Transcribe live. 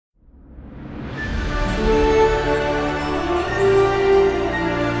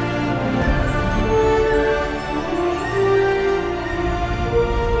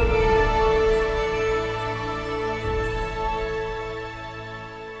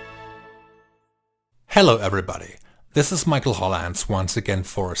Hello everybody, this is Michael Hollands once again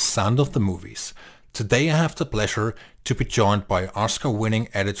for Sound of the Movies. Today I have the pleasure to be joined by Oscar-winning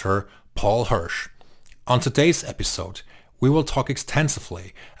editor Paul Hirsch. On today's episode, we will talk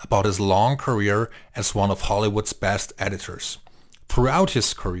extensively about his long career as one of Hollywood's best editors. Throughout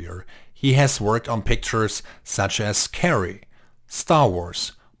his career, he has worked on pictures such as Carrie, Star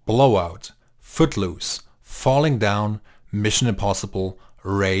Wars, Blowout, Footloose, Falling Down, Mission Impossible,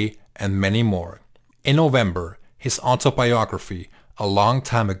 Ray, and many more. In November, his autobiography, A Long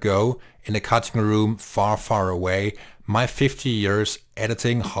Time Ago in a Cutting Room Far, Far Away, My 50 Years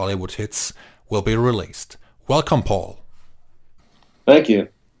Editing Hollywood Hits, will be released. Welcome, Paul. Thank you.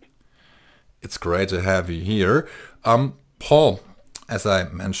 It's great to have you here. Paul, as I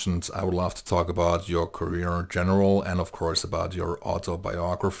mentioned, I would love to talk about your career in general and of course about your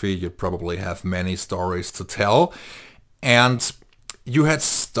autobiography. You probably have many stories to tell. And you had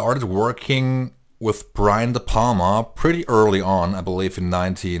started working with Brian De Palma pretty early on, I believe in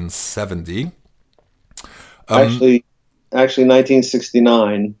 1970. Actually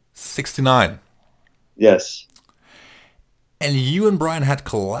 1969. 69. Yes. And you and Brian had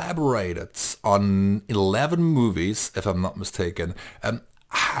collaborated on 11 movies, if I'm not mistaken.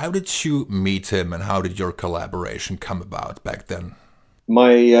 How did you meet him and how did your collaboration come about back then?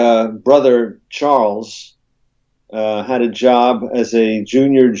 My brother, Charles, had a job as a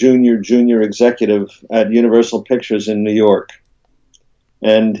junior executive at Universal Pictures in New York.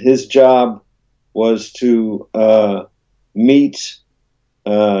 And his job was to meet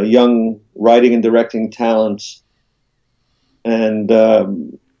young writing and directing talents and,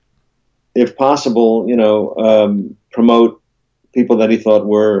 if possible, promote people that he thought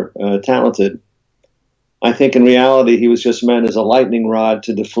were talented. I think in reality he was just meant as a lightning rod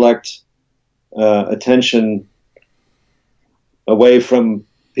to deflect attention away from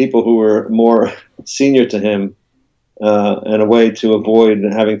people who were more senior to him, and a way to avoid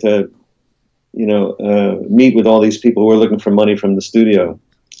having to, meet with all these people who were looking for money from the studio.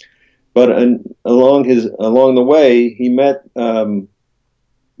 But along the way, he met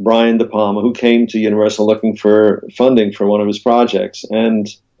Brian De Palma, who came to Universal looking for funding for one of his projects, and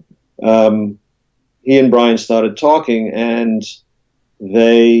he and Brian started talking, and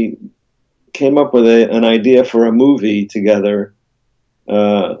they came up with an idea for a movie together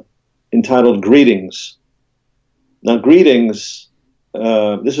entitled Greetings. Now, Greetings,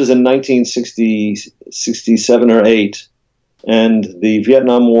 this was in 1967 or 8, and the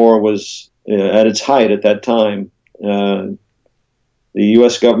Vietnam War was at its height at that time. The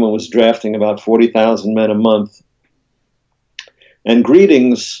U.S. government was drafting about 40,000 men a month. And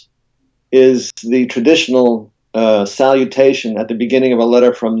Greetings is the traditional salutation at the beginning of a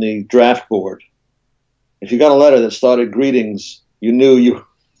letter from the draft board. If you got a letter that started Greetings, you knew you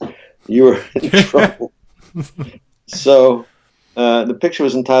were in trouble. So the picture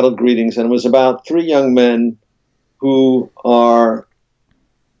was entitled Greetings, and it was about three young men who are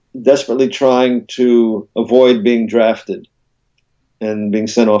desperately trying to avoid being drafted and being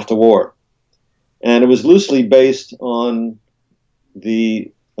sent off to war. And it was loosely based on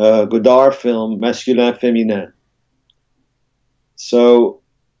the Godard film Masculin Féminin. So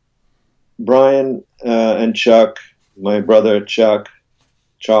Brian and Chuck, my brother Chuck,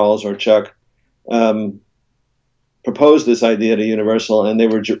 Charles or Chuck, proposed this idea to Universal, and they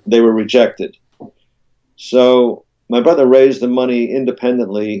were rejected. So my brother raised the money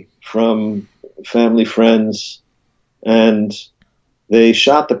independently from family, friends, and they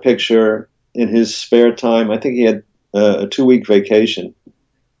shot the picture in his spare time. I think he had a 2-week vacation,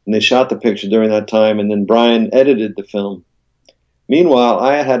 and they shot the picture during that time, and then Brian edited the film. Meanwhile,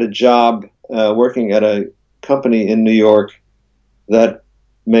 I had a job working at a company in New York that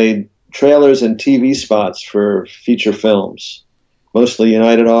made trailers and TV spots for feature films, mostly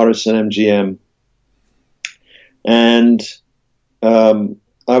United Artists and MGM. And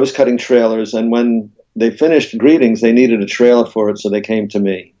I was cutting trailers, and when they finished Greetings, they needed a trailer for it, so they came to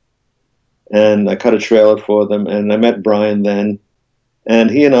me. And I cut a trailer for them, and I met Brian then, and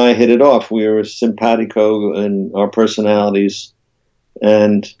he and I hit it off. We were simpatico in our personalities,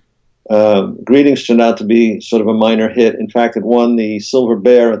 and Greetings turned out to be sort of a minor hit. In fact, it won the Silver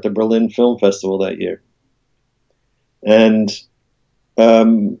Bear at the Berlin Film Festival that year. And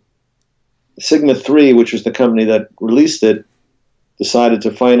Sigma 3, which was the company that released it, decided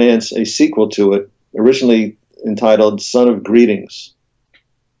to finance a sequel to it, originally entitled Son of Greetings.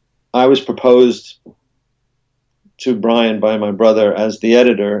 I was proposed to Brian by my brother as the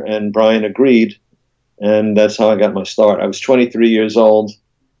editor, and Brian agreed, and that's how I got my start. I was 23 years old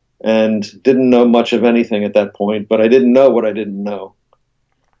and didn't know much of anything at that point, but I didn't know what I didn't know.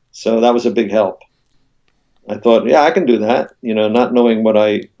 So that was a big help. I thought, yeah, I can do that, you know, not knowing what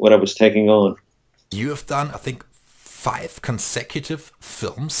I was taking on. You have done, I think, 5 consecutive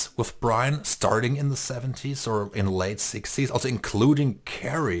films with Brian, starting in the 70s or in late 60s, also including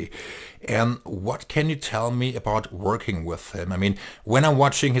Carrie. And what can you tell me about working with him? I mean, when I'm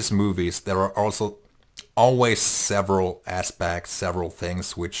watching his movies, there are also always several aspects, several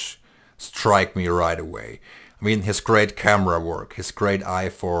things which strike me right away. I mean, his great camera work, his great eye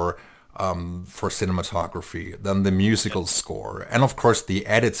for cinematography, then the musical score, and of course the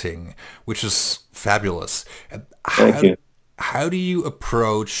editing, which is fabulous. And Thank you. how do you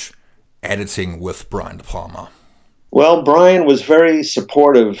approach editing with Brian De Palma? Well, Brian was very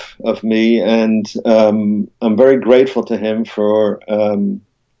supportive of me, and I'm very grateful to him for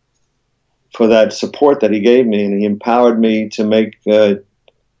that support that he gave me, and he empowered me to make.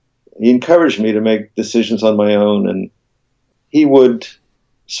 He encouraged me to make decisions on my own, and he would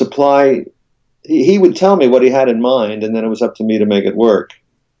supply. He would tell me what he had in mind, and then it was up to me to make it work.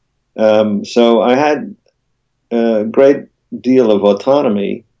 So I had a great deal of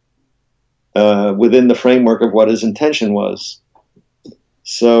autonomy within the framework of what his intention was.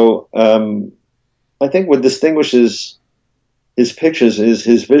 So I think what distinguishes his pictures is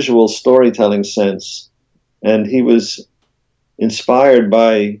his visual storytelling sense, and he was inspired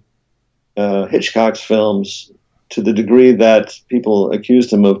by Hitchcock's films to the degree that people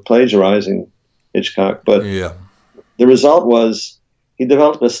accused him of plagiarizing Hitchcock. But Yeah. the result was he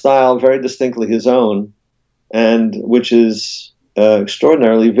developed a style very distinctly his own, and which is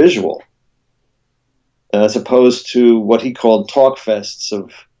extraordinarily visual, as opposed to what he called talk fests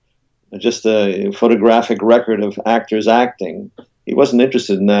of just a photographic record of actors acting. He wasn't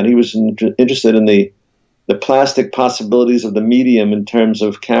interested in that. He was interested in the plastic possibilities of the medium in terms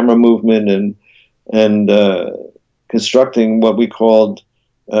of camera movement and constructing what we called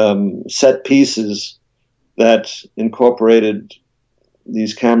set pieces that incorporated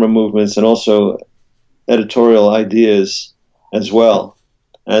these camera movements and also editorial ideas as well.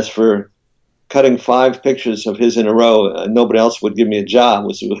 As for cutting 5 pictures of his in a row, nobody else would give me a job,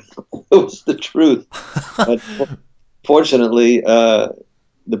 was was the truth. But fortunately,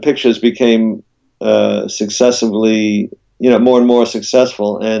 the pictures became successively, more and more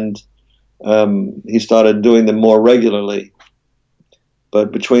successful, and he started doing them more regularly.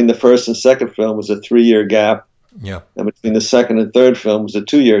 But between the first and second film was a 3-year gap, Yeah. and between the second and third film was a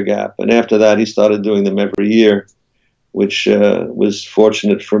 2-year gap. And after that, he started doing them every year, which was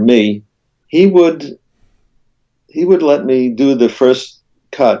fortunate for me. He would let me do the first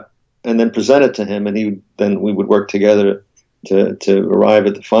cut and then present it to him, and then we would work together to arrive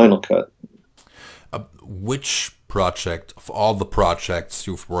at the final cut. Which project of all the projects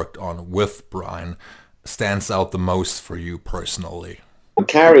you've worked on with Brian stands out the most for you personally?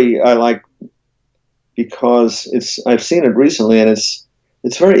 Carrie, I like because I've seen it recently, and it's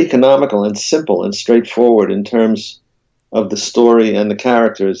very economical and simple and straightforward in terms of the story and the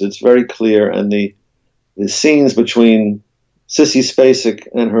characters. It's very clear, and the scenes between Sissy Spacek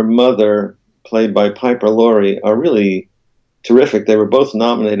and her mother, played by Piper Laurie, are really terrific. They were both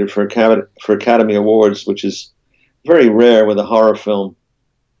nominated for Academy Awards, which is very rare with a horror film.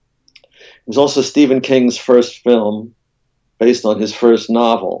 It was also Stephen King's first film, based on his first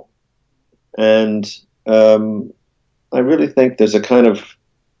novel. And I really think there's a kind of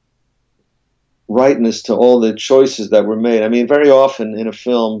rightness to all the choices that were made. I mean, very often in a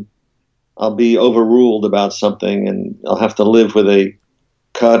film, I'll be overruled about something, and I'll have to live with a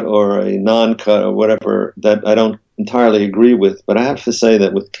cut or a non-cut or whatever that I don't entirely agree with. But I have to say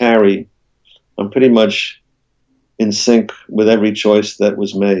that with Carrie, I'm pretty much in sync with every choice that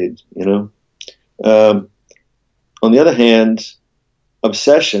was made, On the other hand,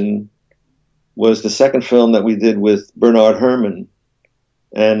 Obsession was the second film that we did with Bernard Herrmann,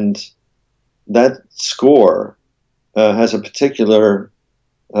 and that score has a particular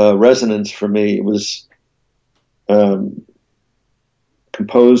resonance for me. It was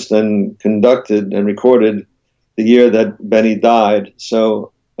composed and conducted and recorded the year that Benny died.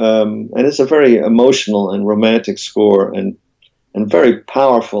 So, and it's a very emotional and romantic score, and very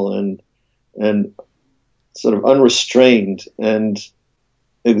powerful and sort of unrestrained and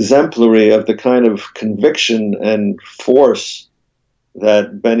exemplary of the kind of conviction and force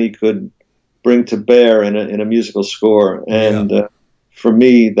that Benny could bring to bear in a musical score. And for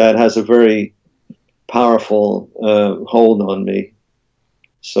me, that has a very powerful hold on me.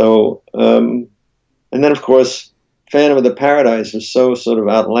 So, and then of course, Phantom of the Paradise is so sort of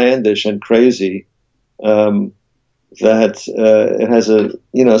outlandish and crazy that it has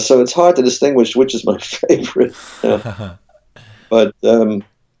so it's hard to distinguish which is my favorite. But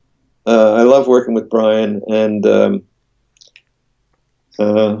I love working with Brian, and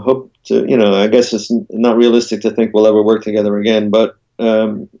hope to, I guess it's not realistic to think we'll ever work together again. But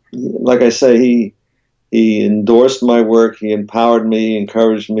like I say, he endorsed my work, he empowered me,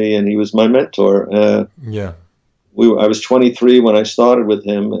 encouraged me, and he was my mentor. Yeah. I was 23 when I started with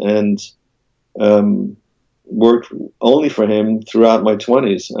him, and worked only for him throughout my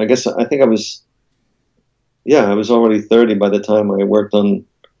 20s. I think I was already 30 by the time I worked on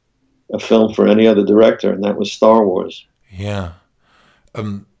a film for any other director, and that was Star Wars. Yeah.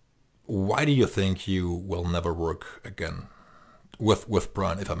 Why do you think you will never work again with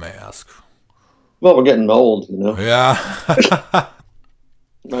Brian, if I may ask? Well, we're getting old, Yeah.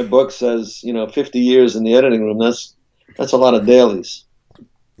 My book says, 50 years in the editing room. That's a lot of dailies.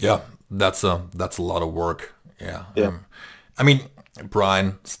 Yeah, that's a lot of work. Yeah. Yeah. I mean,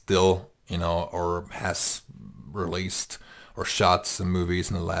 Brian still, or has released or shot some movies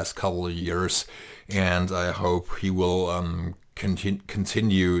in the last couple of years, and I hope he will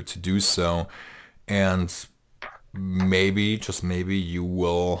continue to do so, and maybe, just maybe, you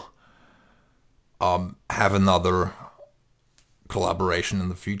will have another collaboration in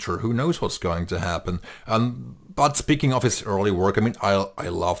the future. Who knows what's going to happen? But speaking of his early work, I mean, I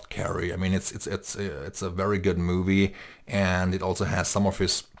loved Carrie. I mean, it's a very good movie, and it also has some of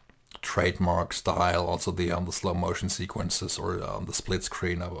his trademark style. Also the slow motion sequences, or the split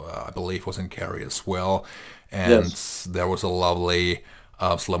screen, I believe, was in Carrie as well. And yes, there was a lovely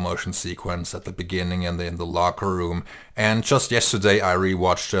slow motion sequence at the beginning and in the locker room. And just yesterday I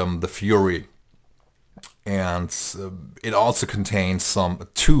rewatched The Fury, and it also contains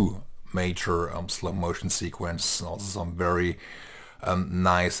two major slow motion sequences, also some very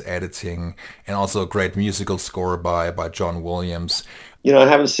nice editing, and also a great musical score by John Williams. I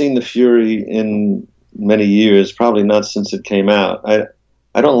haven't seen The Fury in many years, probably not since it came out. I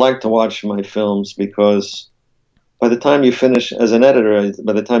don't like to watch my films because by the time you finish, as an editor,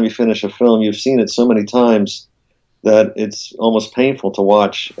 by the time you finish a film, you've seen it so many times that it's almost painful to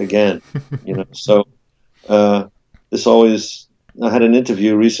watch again. So this always. I had an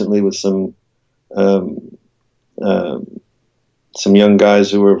interview recently with some young guys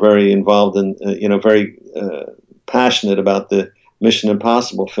who were very involved in, very passionate about the Mission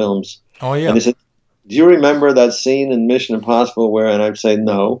Impossible films. Oh yeah. And they said, "Do you remember that scene in Mission Impossible where?" And I'd say,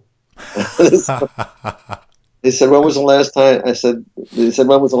 "No." They said, "When was the last time?" They said,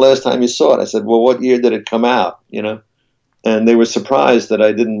 "When was the last time you saw it?" I said, "Well, what year did it come out?" And they were surprised that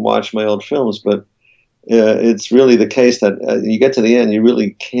I didn't watch my old films, but it's really the case that you get to the end, you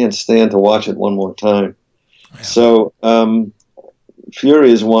really can't stand to watch it one more time. Yeah. So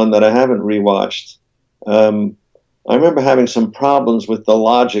Fury is one that I haven't rewatched. I remember having some problems with the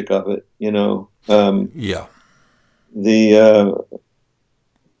logic of it. Yeah.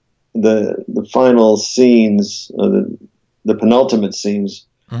 The final scenes, the penultimate scenes,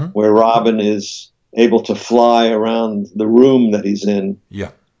 mm-hmm. where Robin is able to fly around the room that he's in.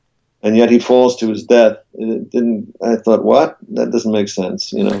 Yeah. And yet he falls to his death. I thought, what? That doesn't make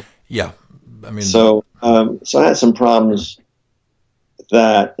sense, Yeah, I mean. So I had some problems with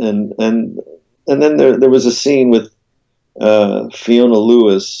that, and then there was a scene with Fiona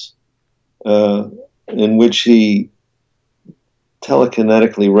Lewis in which he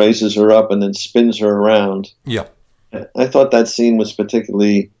telekinetically raises her up and then spins her around. Yeah. I thought that scene was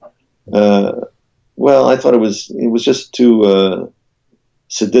particularly I thought it was just too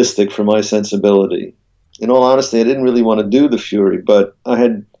sadistic for my sensibility. In all honesty, I didn't really want to do The Fury, but I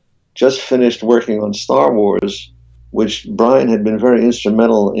had just finished working on Star Wars, which Brian had been very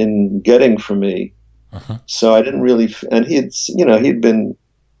instrumental in getting for me. Uh-huh. So I didn't really, and he'd been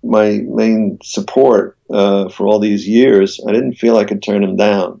my main support for all these years. I didn't feel I could turn him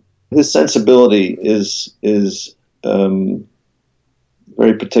down. His sensibility is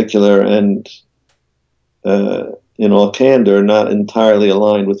very particular, and in all candor, not entirely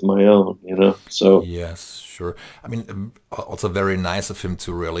aligned with my own, So yes, sure. I mean, also very nice of him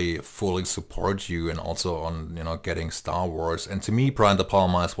to really fully support you, and also on getting Star Wars. And to me, Brian De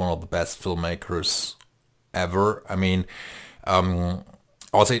Palma is one of the best filmmakers ever. I mean,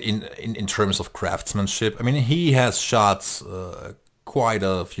 also in terms of craftsmanship. I mean, he has shot quite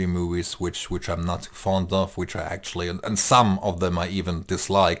a few movies which I'm not too fond of, which I actually, and some of them I even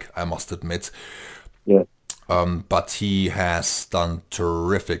dislike, I must admit. Yeah. But he has done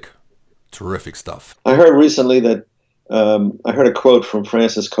terrific stuff. I heard recently that I heard a quote from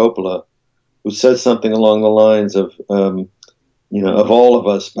Francis Coppola, who said something along the lines of, of all of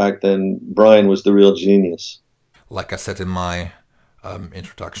us back then, Brian was the real genius. Like I said in my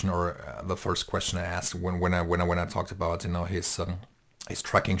introduction, or the first question I asked when I talked about his his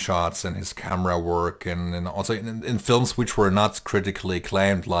tracking shots and his camera work, and also in films which were not critically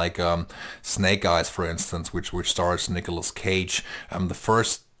acclaimed, like Snake Eyes, for instance, which stars Nicolas Cage. The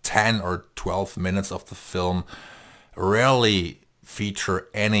first 10 or 12 minutes of the film rarely feature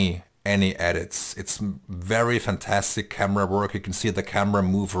any edits. It's very fantastic camera work. You can see the camera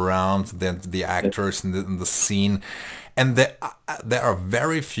move around the actors in the scene, and there are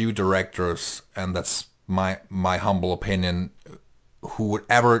very few directors, and that's my humble opinion, who would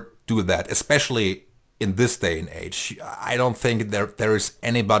ever do that, especially in this day and age. I don't think there is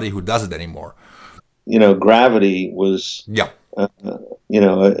anybody who does it anymore. You know, Gravity was, yeah, you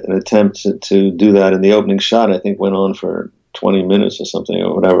know, an attempt to do that, and the opening shot, I think, went on for 20 minutes or something,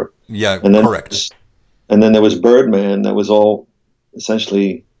 or whatever. Yeah, and then correct. And then there was Birdman, that was all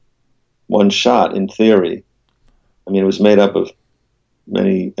essentially one shot in theory. I mean, it was made up of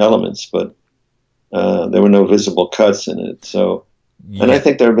many elements, but there were no visible cuts in it. So, yeah. And I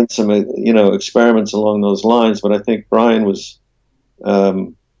think there have been some, you know, experiments along those lines, but I think Brian was,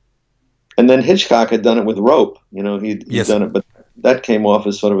 and then Hitchcock had done it with Rope. You know, he'd done it, but that came off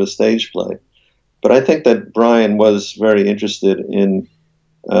as sort of a stage play. But I think that Brian was very interested in,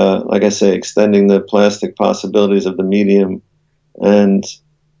 like I say, extending the plastic possibilities of the medium, and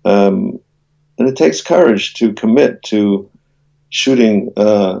it takes courage to commit to shooting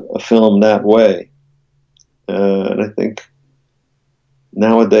a film that way. And I think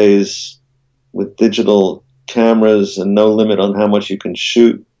nowadays, with digital cameras and no limit on how much you can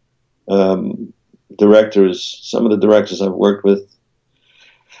shoot, directors, some of the directors I've worked with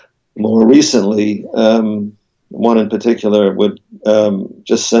more recently, one in particular would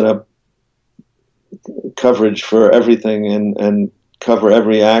just set up coverage for everything and cover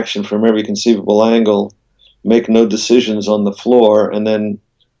every action from every conceivable angle, make no decisions on the floor, and then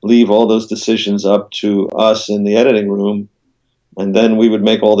leave all those decisions up to us in the editing room. And then we would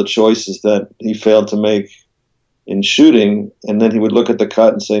make all the choices that he failed to make in shooting, and then he would look at the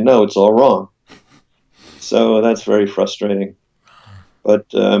cut and say, no, it's all wrong. So that's very frustrating. But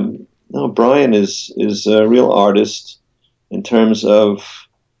no, Brian is a real artist in terms of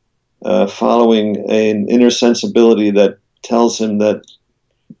following an inner sensibility that tells him that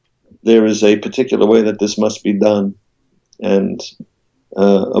there is a particular way that this must be done, and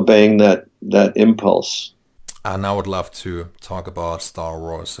obeying that impulse. And I would love to talk about Star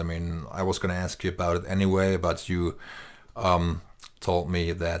Wars. I mean, I was going to ask you about it anyway, but you told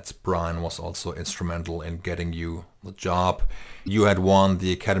me that Brian was also instrumental in getting you the job. You had won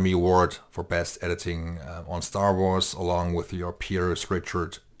the Academy Award for Best Editing on Star Wars, along with your peers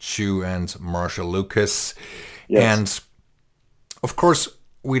Richard Chew and Marcia Lucas. Yes. And of course,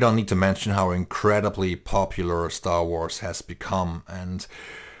 we don't need to mention how incredibly popular Star Wars has become.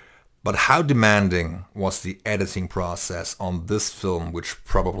 But how demanding was the editing process on this film, which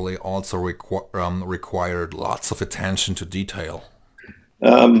probably also required lots of attention to detail?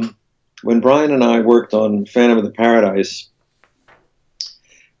 When Brian and I worked on Phantom of the Paradise,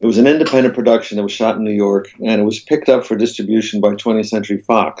 it was an independent production that was shot in New York, and it was picked up for distribution by 20th Century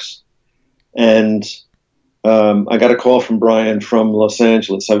Fox. And I got a call from Brian from Los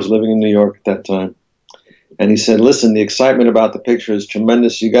Angeles. I was living in New York at that time. And he said, listen, the excitement about the picture is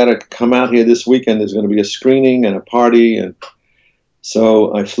tremendous. You got to come out here this weekend. There's going to be a screening and a party. And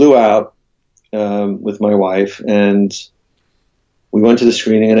so I flew out with my wife, and we went to the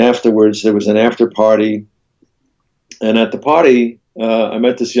screening. And afterwards, there was an after party. And at the party, I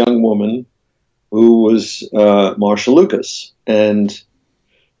met this young woman who was Marcia Lucas. And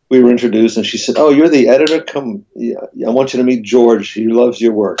we were introduced, and she said, oh, you're the editor? Come, I want you to meet George. He loves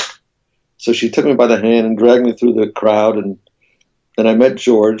your work. So she took me by the hand and dragged me through the crowd, and then I met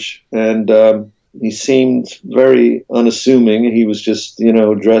George, and he seemed very unassuming. He was just, you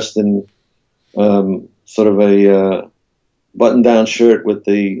know, dressed in sort of a button-down shirt with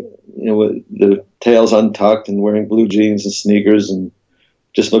the, you know, with the tails untucked, and wearing blue jeans and sneakers, and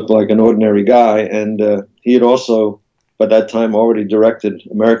just looked like an ordinary guy. And he had also, by that time, already directed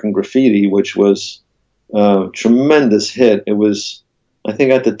American Graffiti, which was a tremendous hit. It was, I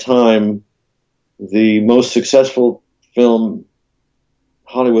think at the time, the most successful film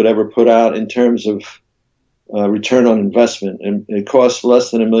Hollywood ever put out in terms of return on investment. And it cost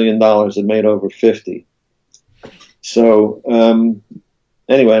less than $1 million. It made over 50. So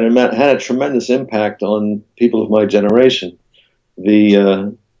anyway, and it had a tremendous impact on people of my generation.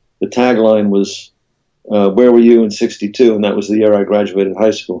 The tagline was, where were you in '62? And that was the year I graduated high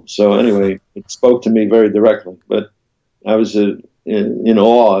school. So anyway, it spoke to me very directly. But I was in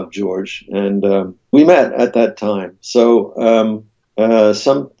awe of George, and we met at that time. So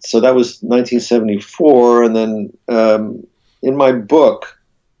so that was 1974, and then in my book,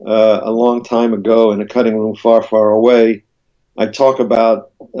 a long time ago, in a cutting room far, far away, I talk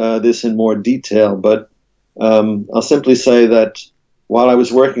about this in more detail, but I'll simply say that while I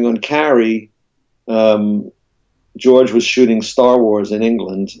was working on Carrie, George was shooting Star Wars in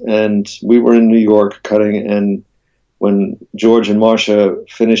England, and we were in New York cutting, and when George and Marcia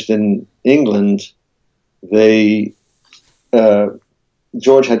finished in England, they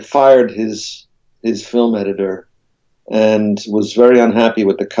George had fired his film editor and was very unhappy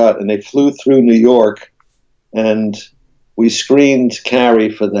with the cut, and they flew through New York, and we screened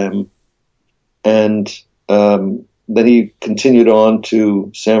Carrie for them, and then he continued on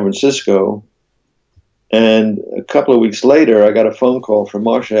to San Francisco, and a couple of weeks later I got a phone call from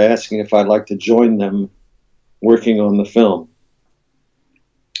Marcia asking if I'd like to join them working on the film.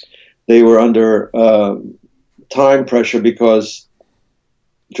 They were under time pressure because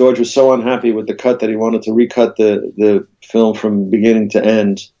George was so unhappy with the cut that he wanted to recut the film from beginning to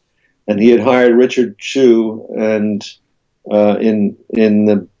end, and he had hired Richard Chew and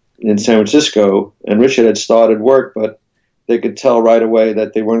in San Francisco, and Richard had started work, but they could tell right away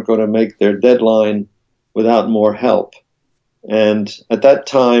that they weren't going to make their deadline without more help. And at that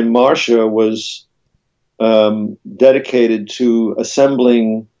time, Marcia was dedicated to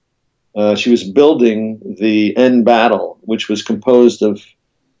assembling. She was building the end battle, which was composed of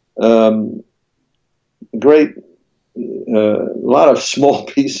great, a lot of small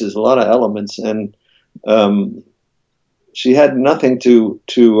pieces, a lot of elements, and she had nothing to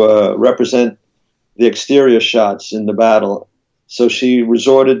represent the exterior shots in the battle, so she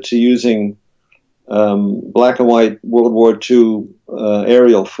resorted to using black and white World War II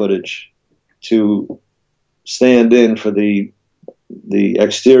aerial footage to stand in for the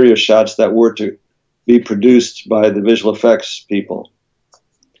exterior shots that were to be produced by the visual effects people.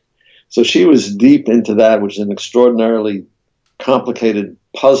 So she was deep into that, which is an extraordinarily complicated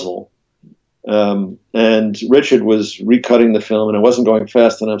puzzle. And Richard was recutting the film, and it wasn't going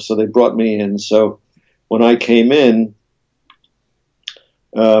fast enough, so they brought me in. So when I came in,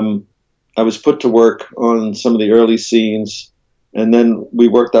 I was put to work on some of the early scenes, and then we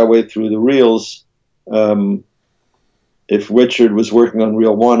worked our way through the reels. If Richard was working on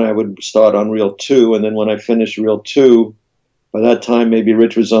reel 1, I would start on reel 2, and then when I finished reel 2, by that time maybe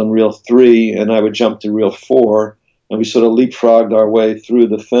Rich was on reel 3, and I would jump to reel 4, and we sort of leapfrogged our way through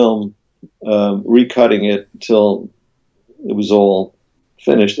the film, recutting it until it was all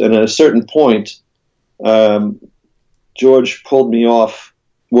finished. And at a certain point, George pulled me off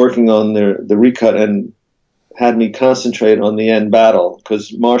working on the recut and had me concentrate on the end battle,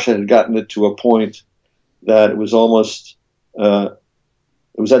 because Marcia had gotten it to a point that it was almost, it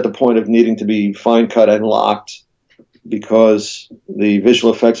was at the point of needing to be fine cut and locked, because the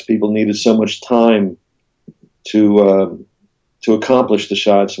visual effects people needed so much time to accomplish the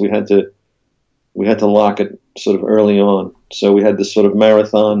shots. We had to lock it sort of early on. So we had this sort of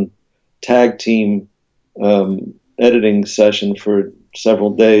marathon tag team editing session for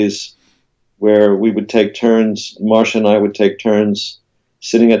several days, where we would take turns. Marcia and I would take turns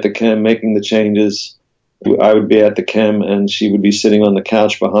sitting at the chem making the changes. I would be at the chem, and she would be sitting on the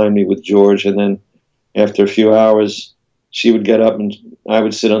couch behind me with George, and then after a few hours, she would get up and I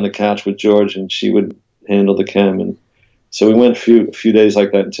would sit on the couch with George, and she would handle the chem. And so we went a few days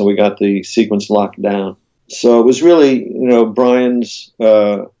like that until we got the sequence locked down. So it was really, Brian's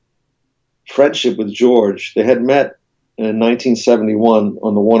friendship with George. They had met in 1971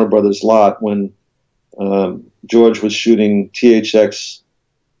 on the Warner Brothers lot when George was shooting THX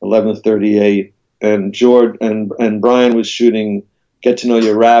 1138, and George and Brian was shooting Get to Know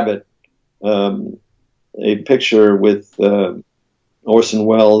Your Rabbit, a picture with Orson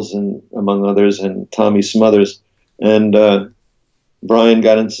Welles and among others, and Tommy Smothers. And Brian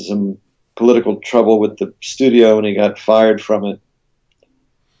got into some political trouble with the studio, and he got fired from it.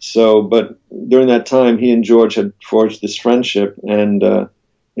 So, but during that time, he and George had forged this friendship, and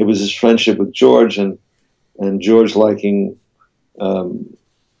it was his friendship with George, and George liking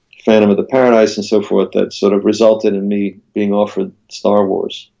Phantom of the Paradise and so forth, that sort of resulted in me being offered Star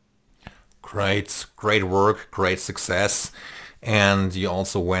Wars. Great work, great success. And you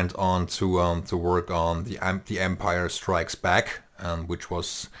also went on to work on the Empire Strikes Back, which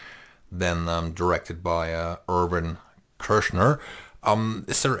was then directed by Irvin Kershner.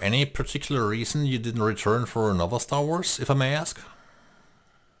 Is there any particular reason you didn't return for another Star Wars, if I may ask?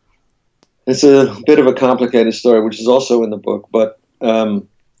 It's a bit of a complicated story, which is also in the book, but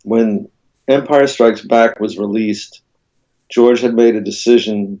when Empire Strikes Back was released, George had made a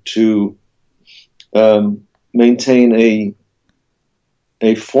decision to maintain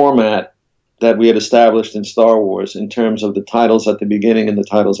a format that we had established in Star Wars in terms of the titles at the beginning and the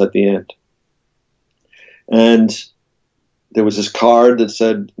titles at the end. And there was this card that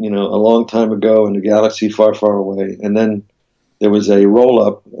said, you know, a long time ago in a galaxy far, far away. And then there was a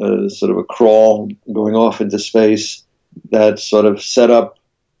roll-up, sort of a crawl going off into space that sort of set up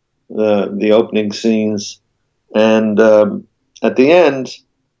the opening scenes. And at the end,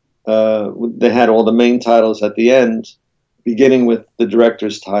 they had all the main titles at the end, beginning with the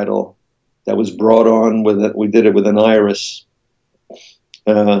director's title that was brought on with it. We did it with an iris,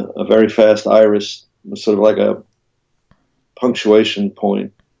 a very fast iris, sort of like a punctuation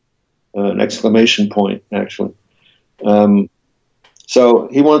point, an exclamation point, actually. So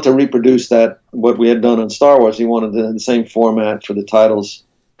he wanted to reproduce that, what we had done on Star Wars. He wanted the same format for the titles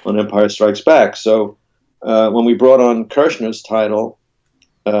on Empire Strikes Back. So when we brought on Kirshner's title,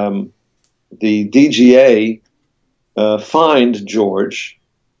 the DGA fined George,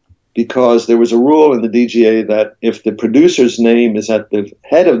 because there was a rule in the DGA that if the producer's name is at the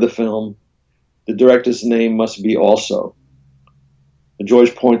head of the film, the director's name must be also. And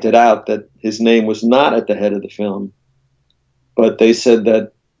George pointed out that his name was not at the head of the film, but they said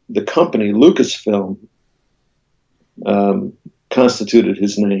that the company, Lucasfilm, constituted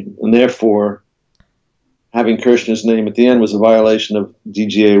his name, and therefore having Kirshner's name at the end was a violation of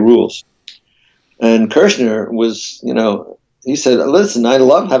DGA rules. And Kirshner was, you know, he said, listen, I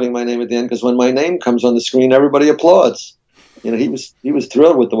love having my name at the end because when my name comes on the screen, everybody applauds. You know, he was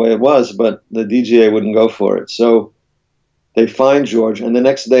thrilled with the way it was, but the DGA wouldn't go for it. So they fined George, and the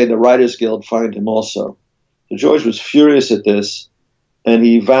next day the Writers Guild fined him also. So George was furious at this, and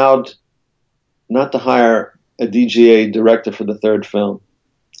he vowed not to hire a DGA director for the third film.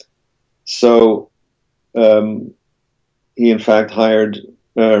 So he, in fact, hired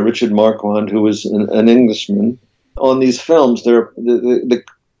Richard Marquand, who was an Englishman. On these films, the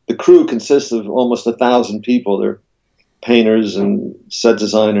crew consists of almost 1,000 people. They're painters and set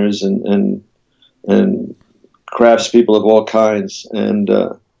designers and craftspeople of all kinds, and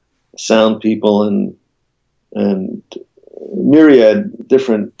sound people and myriad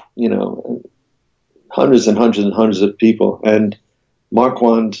different, you know, hundreds and hundreds and hundreds of people. And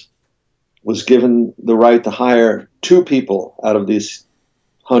Marquand was given the right to hire 2 people out of these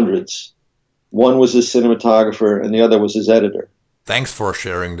hundreds. One was his cinematographer, and the other was his editor. Thanks for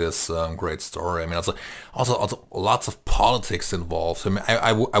sharing this great story. I mean, also lots of politics involved. I mean,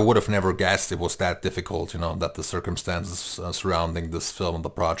 I would have never guessed it was that difficult, you know, that the circumstances surrounding this film and the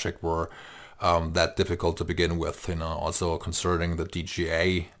project were that difficult to begin with, you know, also concerning the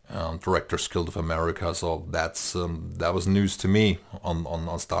DGA, Directors Guild of America. So that was news to me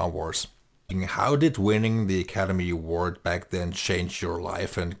on Star Wars. How did winning the Academy Award back then change your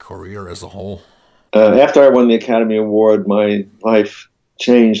life and career as a whole? After I won the Academy Award, my life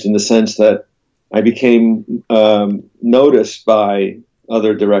changed in the sense that I became noticed by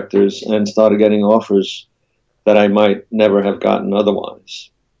other directors and started getting offers that I might never have gotten otherwise.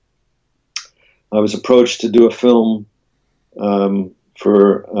 I was approached to do a film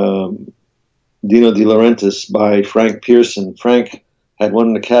for Dino De Laurentiis by Frank Pearson. Frank had won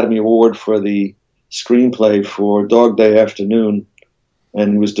an Academy Award for the screenplay for Dog Day Afternoon,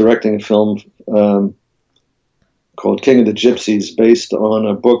 and he was directing a film called King of the Gypsies, based on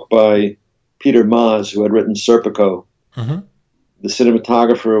a book by Peter Maas, who had written Serpico. Mm-hmm. The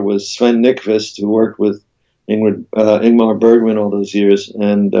cinematographer was Sven Nykvist, who worked with Ingmar Bergman all those years,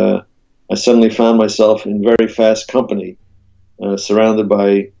 and I suddenly found myself in very fast company, surrounded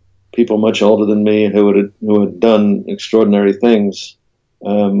by people much older than me who had done extraordinary things.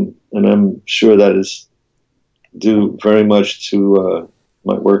 And I'm sure that is due very much to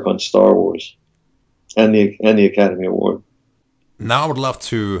my work on Star Wars and the Academy Award. Now I would love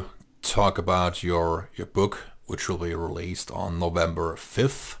to talk about your book, which will be released on November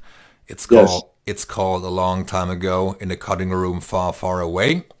 5th. It's called A Long Time Ago in a Cutting Room Far, Far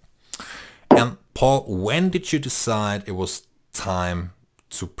Away. And Paul, when did you decide it was time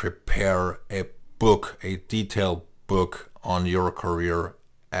to prepare a book, a detailed book on your career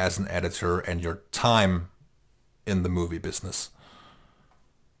as an editor and your time in the movie business?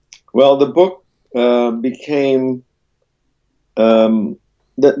 Well, the book became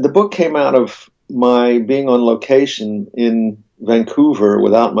the book came out of my being on location in Vancouver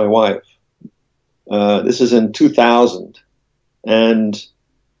without my wife. This is in 2000, and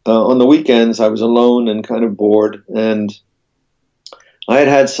on the weekends I was alone and kind of bored, and I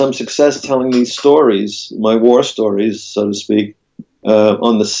had some success telling these stories, my war stories, so to speak,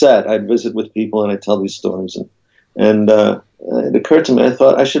 on the set. I'd visit with people and I'd tell these stories, and it occurred to me, I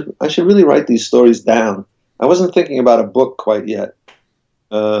thought I should really write these stories down. I wasn't thinking about a book quite yet,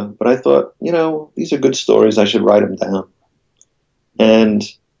 But I thought, these are good stories. I should write them down. And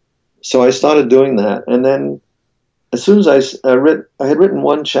so I started doing that. And then as soon as I had written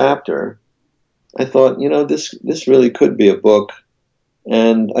one chapter, I thought, this really could be a book.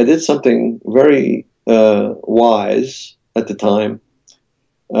 And I did something very wise at the time.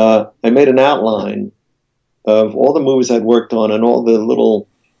 I made an outline of all the movies I'd worked on and all the little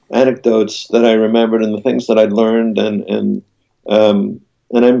anecdotes that I remembered and the things that I'd learned, and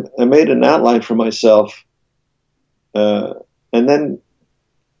I made an outline for myself. And then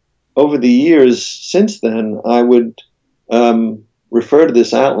over the years since then, I would refer to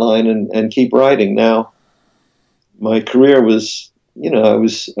this outline and keep writing. Now, my career was, I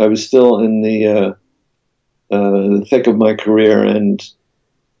was still in the thick of my career, and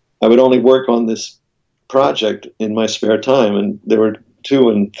I would only work on this project in my spare time, and there were 2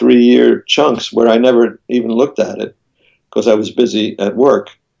 and 3 year chunks where I never even looked at it because I was busy at work.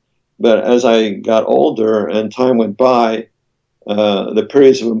 But as I got older and time went by, the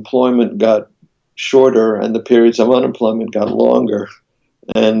periods of employment got shorter and the periods of unemployment got longer,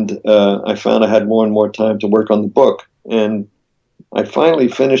 and I found I had more and more time to work on the book. And I finally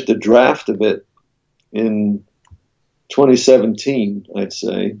finished a draft of it in 2017, I'd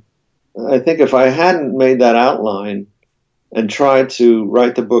say. I think if I hadn't made that outline and tried to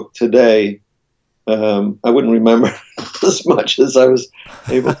write the book today, I wouldn't remember as much as I was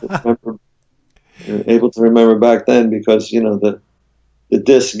able to remember back then, because the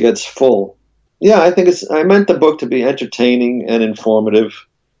disc gets full. Yeah, I meant the book to be entertaining and informative.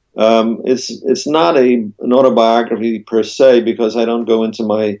 It's not an autobiography per se, because I don't go into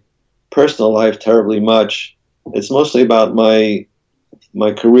my personal life terribly much. It's mostly about my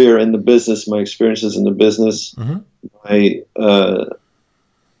career in the business, my experiences in the business,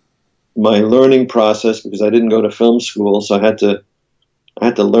 my learning process, because I didn't go to film school, so I had to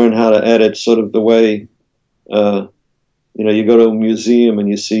learn how to edit sort of the way you go to a museum and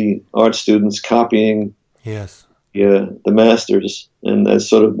you see art students copying the masters, and that's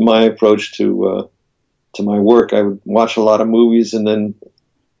sort of my approach to my work. I would watch a lot of movies, and then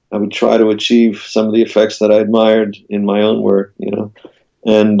I would try to achieve some of the effects that I admired in my own work,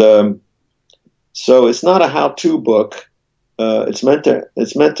 And so it's not a how-to book. It's meant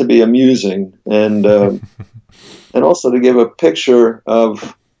to be amusing, and and also to give a picture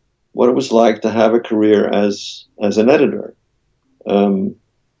of what it was like to have a career as an editor, and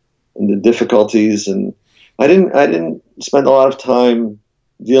the difficulties. And I didn't spend a lot of time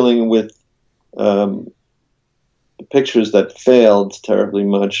dealing with pictures that failed terribly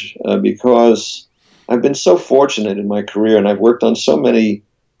much, because I've been so fortunate in my career, and I've worked on so many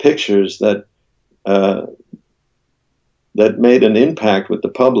pictures that that made an impact with the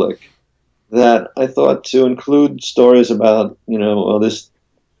public, that I thought to include stories about, this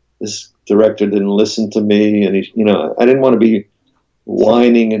director didn't listen to me, and I didn't want to be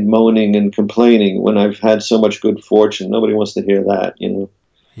whining and moaning and complaining when I've had so much good fortune. Nobody wants to hear that,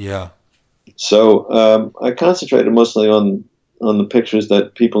 Yeah. So I concentrated mostly on the pictures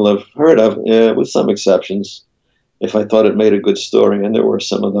that people have heard of, with some exceptions, if I thought it made a good story, and there were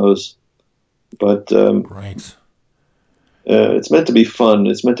some of those. But Great. It's meant to be fun.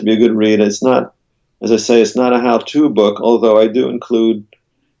 It's meant to be a good read. It's not, as I say, it's not a how-to book, although I do include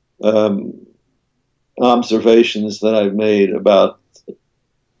observations that I've made about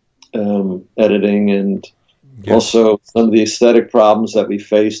editing, and also some of the aesthetic problems that we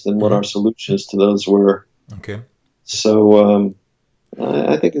faced and what our solutions to those were. Okay. So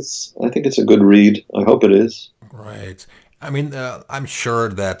I think it's a good read. I hope it is. Right. I mean, I'm sure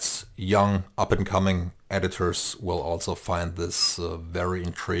that young up-and-coming editors will also find this very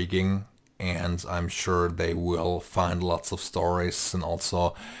intriguing, and I'm sure they will find lots of stories, and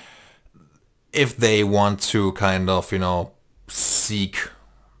also if they want to kind of, seek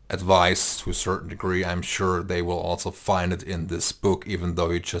advice to a certain degree, I'm sure they will also find it in this book, even though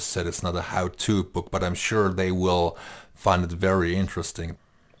you just said it's not a how-to book, but I'm sure they will find it very interesting.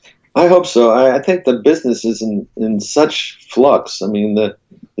 I hope so. I think the business is in such flux. I mean, the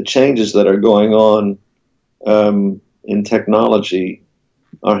changes that are going on in technology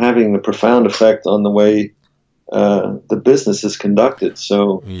are having a profound effect on the way the business is conducted.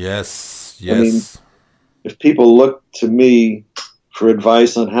 So yes. I mean, if people look to me for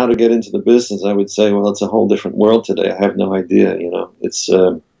advice on how to get into the business, I would say, well, it's a whole different world today. I have no idea. It's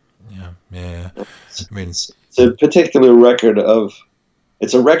I mean, it's a particular record of.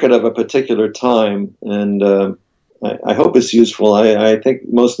 It's a record of a particular time, and I hope it's useful. I think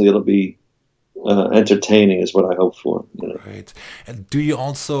mostly it'll be entertaining is what I hope for. Right. And do you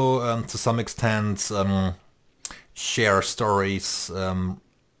also, to some extent, share stories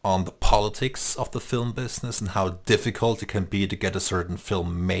on the politics of the film business and how difficult it can be to get a certain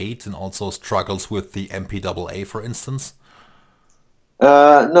film made, and also struggles with the MPAA, for instance?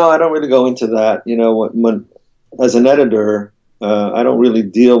 No, I don't really go into that. You know, when as an editor, I don't really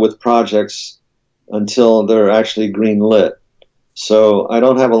deal with projects until they're actually green lit. So I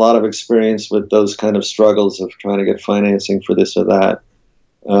don't have a lot of experience with those kind of struggles of trying to get financing for this or that.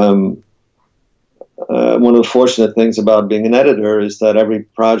 One of the fortunate things about being an editor is that every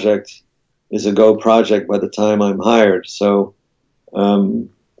project is a go project by the time I'm hired. So I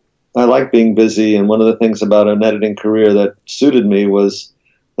like being busy, and one of the things about an editing career that suited me was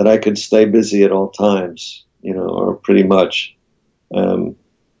that I could stay busy at all times, you know, or pretty much.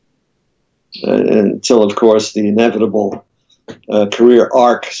 Until, of course, the inevitable career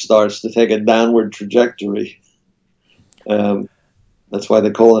arc starts to take a downward trajectory. That's why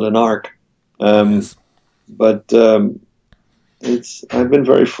they call it an arc. Yes. But I've been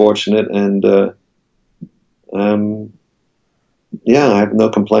very fortunate, and yeah, I have no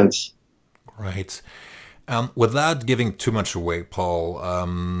complaints. Right. Without giving too much away, Paul,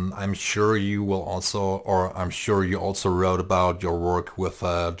 I'm sure you will also, or I'm sure you also wrote about your work with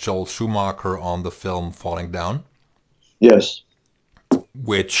Joel Schumacher on the film Falling Down. Yes.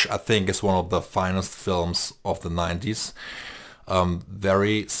 Which I think is one of the finest films of the 90s.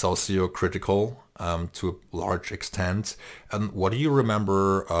 Very socio-critical to a large extent. And what do you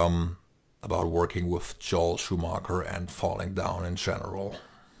remember about working with Joel Schumacher and Falling Down in general?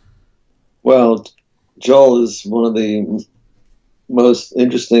 Well, Joel is one of the most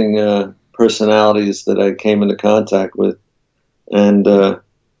interesting personalities that I came into contact with. And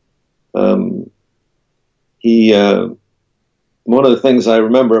he, one of the things I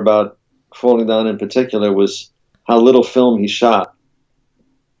remember about Falling Down in particular was how little film he shot.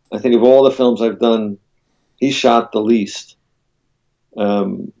 I think of all the films I've done, he shot the least,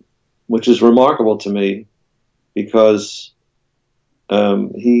 which is remarkable to me because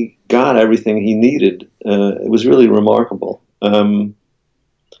he got everything he needed. It was really remarkable.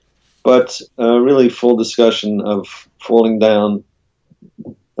 But really full discussion of Falling Down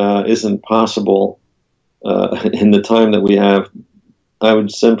isn't possible in the time that we have. I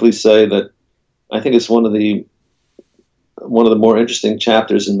would simply say that I think it's one of the more interesting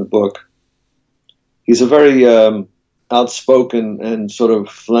chapters in the book. He's a very outspoken and sort of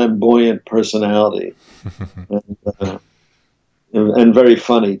flamboyant personality, and very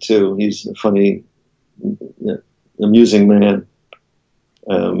funny too. He's a funny, amusing man.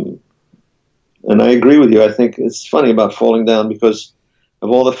 And I agree with you. I think it's funny about Falling Down because of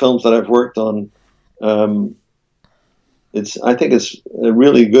all the films that I've worked on, I think it's a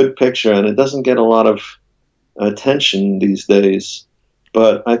really good picture, and it doesn't get a lot of attention these days.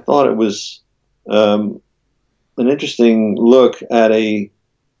 But I thought it was an interesting look at a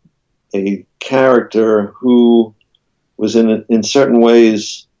character who was in certain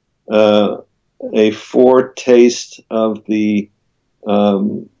ways a foretaste of the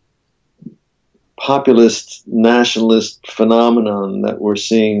populist nationalist phenomenon that we're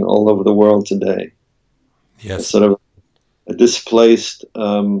seeing all over the world today. Yes. Sort of a displaced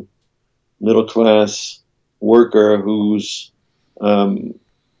middle class worker whose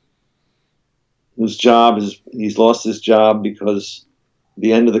job is, he's lost his job because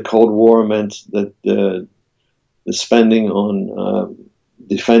the end of the Cold War meant that the spending on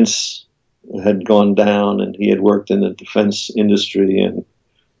defense had gone down, and he had worked in the defense industry, and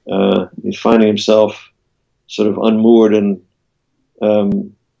he's finding himself sort of unmoored and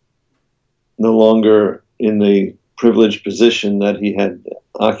no longer in the privileged position that he had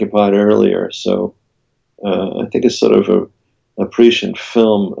occupied earlier. So I think it's sort of a prescient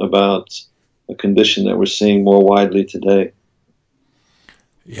film about a condition that we're seeing more widely today.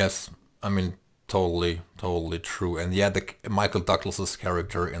 Yes, I mean, totally true. And yeah, Michael Douglas's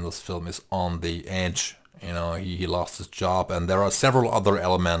character in this film is on the edge. You know, he lost his job, and there are several other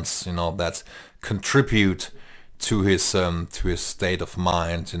elements, you know, that contribute to his state of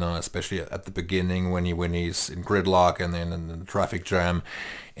mind. You know, especially at the beginning when he's in gridlock and then in the traffic jam,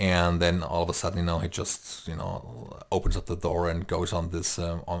 and then all of a sudden, you know, he just, you know, opens up the door and goes on this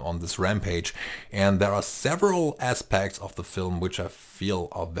on this rampage. And there are several aspects of the film which I feel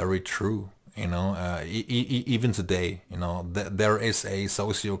are very true. You know, even today, you know, there is a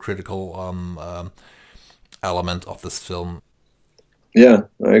socio-critical element of this film. Yeah,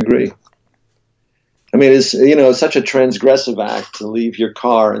 I agree. I mean, it's, you know, such a transgressive act to leave your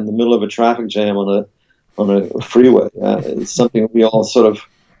car in the middle of a traffic jam on a freeway. It's something we all sort of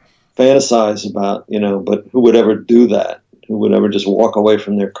fantasize about, you know, but who would ever do that? Who would ever just walk away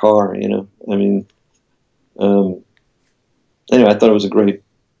from their car, you know? I mean, anyway, I thought it was a great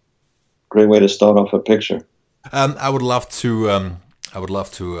great way to start off a picture. I would love to. I would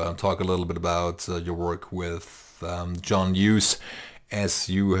love to talk a little bit about your work with John Hughes, as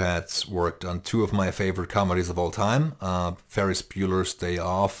you had worked on two of my favorite comedies of all time, Ferris Bueller's Day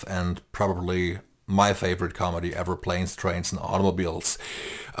Off, and probably my favorite comedy ever, Planes, Trains, and Automobiles.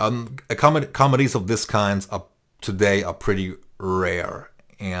 Comedies of this kind today are pretty rare.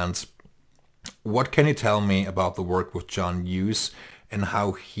 And what can you tell me about the work with John Hughes and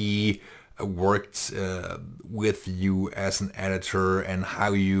how he worked with you as an editor, and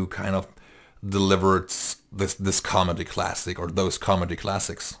how you kind of delivered this comedy classic, or those comedy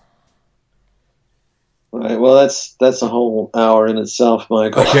classics? Right. Well, that's a whole hour in itself,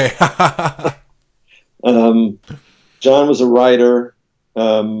 Michael. Okay. John was a writer,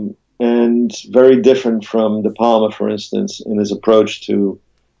 and very different from De Palma, for instance, in his approach to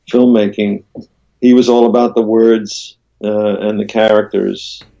filmmaking. He was all about the words and the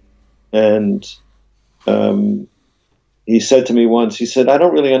characters. And he said to me once, he said, "I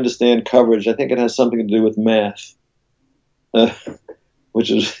don't really understand coverage. I think it has something to do with math,"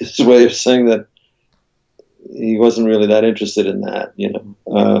 which is his way of saying that he wasn't really that interested in that, you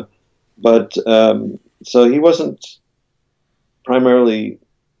know. So he wasn't primarily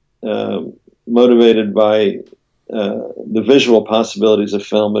motivated by the visual possibilities of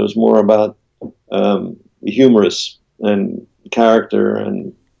film. It was more about the humorous and character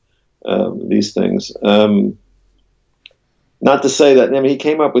and these things. Not to say that, I mean, he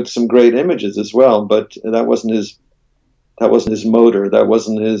came up with some great images as well, but that wasn't his motor. That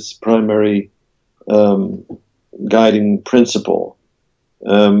wasn't his primary guiding principle.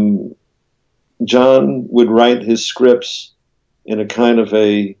 John would write his scripts in a kind of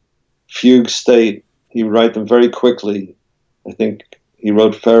a fugue state. He would write them very quickly. I think he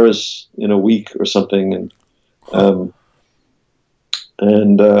wrote Ferris in a week or something,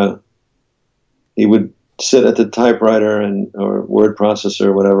 and he would sit at the typewriter or word processor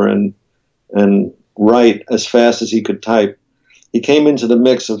or whatever and write as fast as he could type. He came into the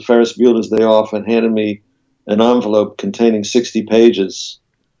mix of Ferris Bueller's Day Off and handed me an envelope containing 60 pages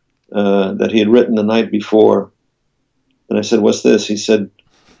that he had written the night before. And I said, "What's this?" He said,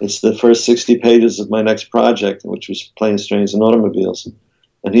 "It's the first 60 pages of my next project," which was Planes, Trains, and Automobiles.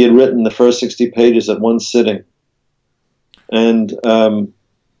 And he had written the first 60 pages at one sitting. And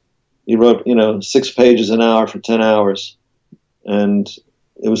he wrote, 6 pages an hour for 10 hours. And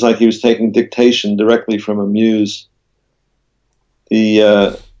it was like he was taking dictation directly from a muse.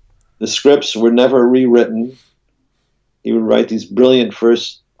 The scripts were never rewritten. He would write these brilliant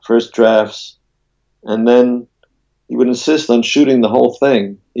first drafts, and then he would insist on shooting the whole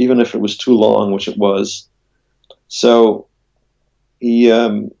thing, even if it was too long, which it was. So he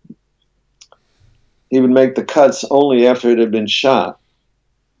would make the cuts only after it had been shot.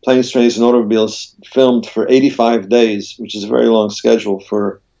 Planes, Trains, and Automobiles filmed for 85 days, which is a very long schedule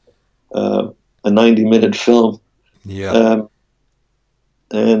for a 90-minute film. Yeah.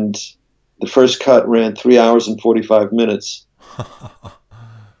 And the first cut ran 3 hours and 45 minutes.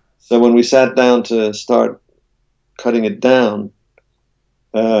 So when we sat down to start cutting it down,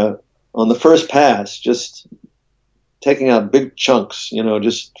 on the first pass, just taking out big chunks,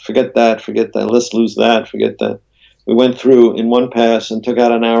 just forget that, let's lose that, forget that. We went through in one pass and took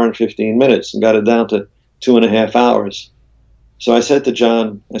out an hour and 15 minutes and got it down to 2.5 hours. So I said to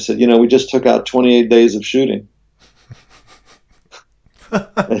John, I said, we just took out 28 days of shooting.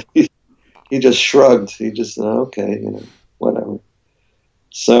 He just shrugged. He just said, "Okay, whatever."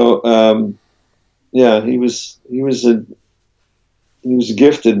 So, he was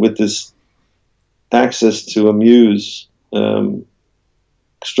gifted with this access to a muse,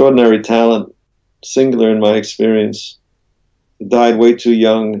 extraordinary talent, singular in my experience. He died way too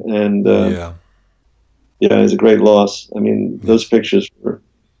young, and it's a great loss. I mean, those pictures were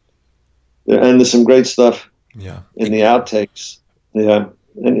there, and there's some great stuff in the outtakes. Yeah,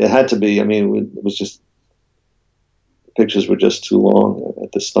 and it had to be. I mean, it was just, pictures were just too long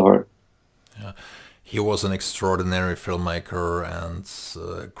at the start. Yeah. He was an extraordinary filmmaker and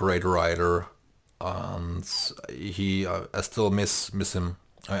a great writer, and I still miss him.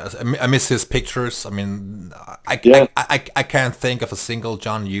 I miss his pictures. I mean, I can't think of a single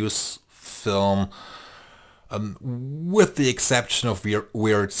John Hughes film, with the exception of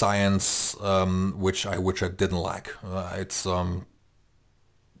Weird Science, which I didn't like.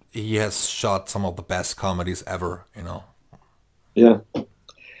 He has shot some of the best comedies ever, Yeah.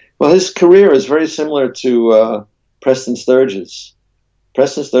 Well, his career is very similar to Preston Sturges.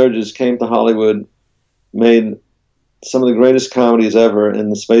 Preston Sturges came to Hollywood, made some of the greatest comedies ever in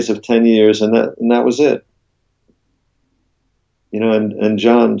the space of 10 years, and that was it. And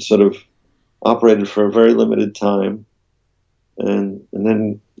John sort of operated for a very limited time, and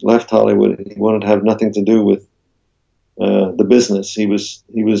then left Hollywood. He wanted to have nothing to do with the business. He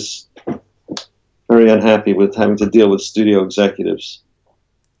was very unhappy with having to deal with studio executives.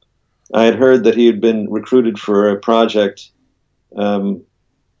 I had heard that he had been recruited for a project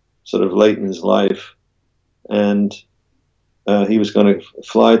sort of late in his life, and he was going to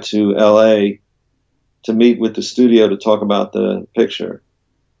fly to LA to meet with the studio to talk about the picture.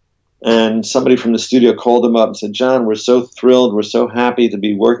 And somebody from the studio called him up and said, "John, we're so thrilled. We're so happy to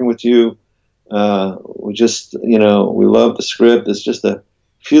be working with you. We just, we love the script. It's just a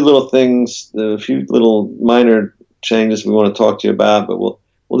few little things, a few little minor changes we want to talk to you about, but we'll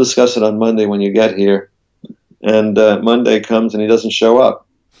discuss it on Monday when you get here." And Monday comes and he doesn't show up.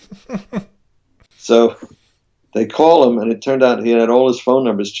 So they call him, and it turned out he had all his phone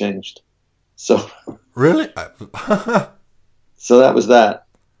numbers changed. So really? So that was that.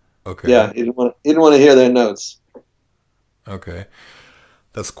 Okay. Yeah, he didn't want to hear their notes. Okay.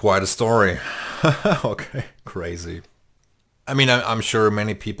 That's quite a story. Okay, crazy. I mean, I'm sure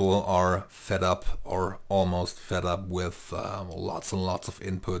many people are fed up or almost fed up with lots and lots of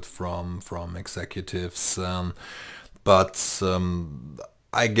input from executives. But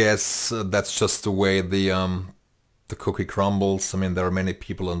I guess that's just the way the cookie crumbles. I mean, there are many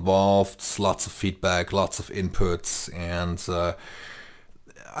people involved, lots of feedback, lots of inputs, and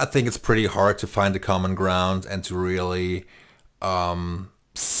I think it's pretty hard to find a common ground and to really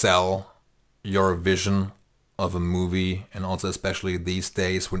sell your vision of a movie, and also especially these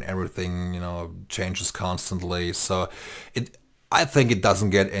days when everything changes constantly. So I think it doesn't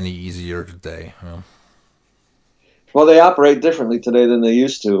get any easier today. Well, they operate differently today than they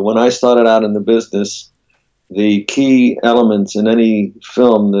used to. When I started out in the business, the key elements in any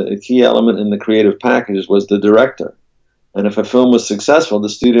film, the key element in the creative package was the director. And if a film was successful, the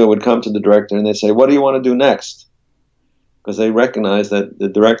studio would come to the director and they'd say, "What do you want to do next?" Because they recognized that the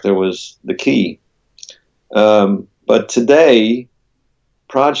director was the key. But today,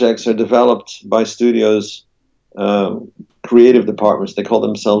 projects are developed by studios' creative departments. They call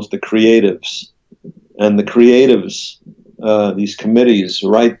themselves the creatives. And the creatives, these committees,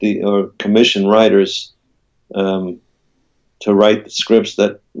 commission writers to write the scripts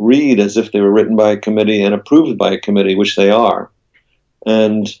that read as if they were written by a committee and approved by a committee, which they are.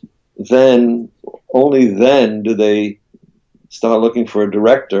 And then, only then do they start looking for a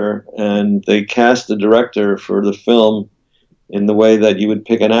director, and they cast the director for the film in the way that you would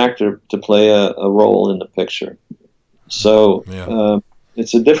pick an actor to play a role in the picture. So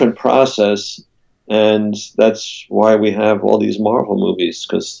it's a different process, and that's why we have all these Marvel movies,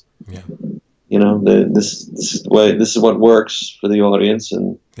 because this is the way, this is what works for the audience,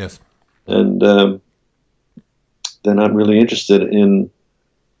 and they're not really interested in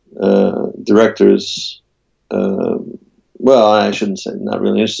directors. Well, I shouldn't say not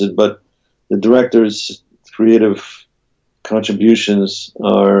really interested, but the director's creative contributions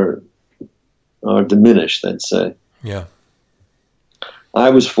are diminished, I'd say. Yeah. I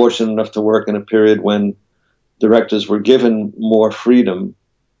was fortunate enough to work in a period when directors were given more freedom.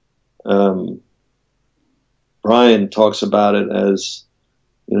 Brian talks about it as,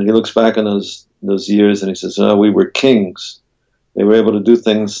 he looks back on those years and he says, "Oh, we were kings. They were able to do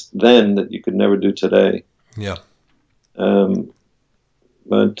things then that you could never do today." Yeah.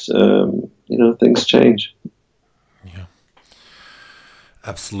 But things change. Yeah,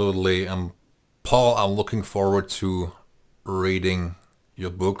 absolutely. Paul, I'm looking forward to reading your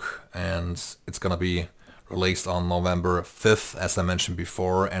book, and it's gonna be released on November 5th, as I mentioned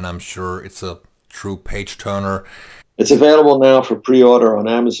before, and I'm sure it's a true page turner. It's available now for pre-order on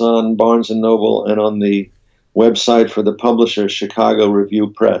Amazon, Barnes & Noble, and on the website for the publisher, Chicago Review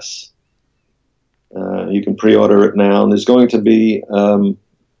Press. You can pre-order it now, and there's going to be an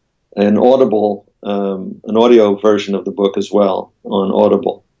audio version of the book as well on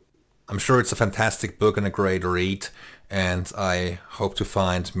Audible. I'm sure it's a fantastic book and a great read, and I hope to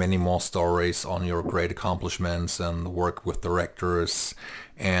find many more stories on your great accomplishments and work with directors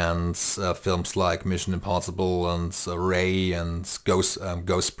and films like Mission Impossible and Ray and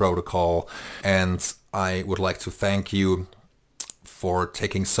Ghost Protocol. And I would like to thank you for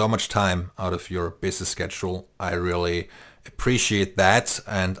taking so much time out of your busy schedule. I really appreciate that,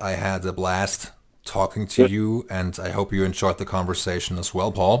 and I had a blast talking to you, and I hope you enjoyed the conversation as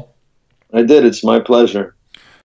well, Paul. I did. It's my pleasure.